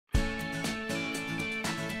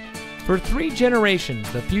For 3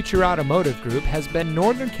 generations, the Future Automotive Group has been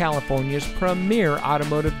Northern California's premier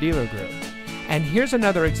automotive dealer group. And here's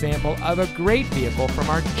another example of a great vehicle from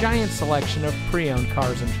our giant selection of pre-owned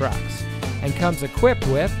cars and trucks. And comes equipped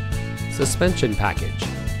with suspension package,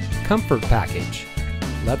 comfort package,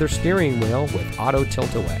 leather steering wheel with auto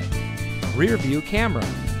tilt-away, rear view camera,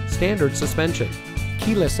 standard suspension,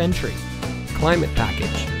 keyless entry, climate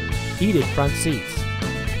package, heated front seats,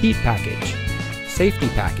 heat package, safety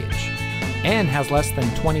package, and has less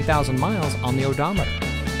than 20,000 miles on the odometer.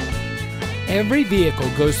 Every vehicle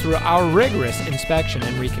goes through our rigorous inspection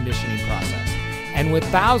and reconditioning process. And with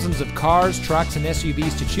thousands of cars, trucks, and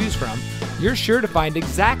SUVs to choose from, you're sure to find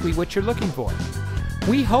exactly what you're looking for.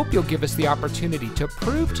 We hope you'll give us the opportunity to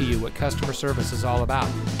prove to you what customer service is all about.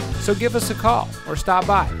 So give us a call or stop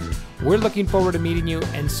by. We're looking forward to meeting you,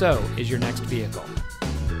 and so is your next vehicle.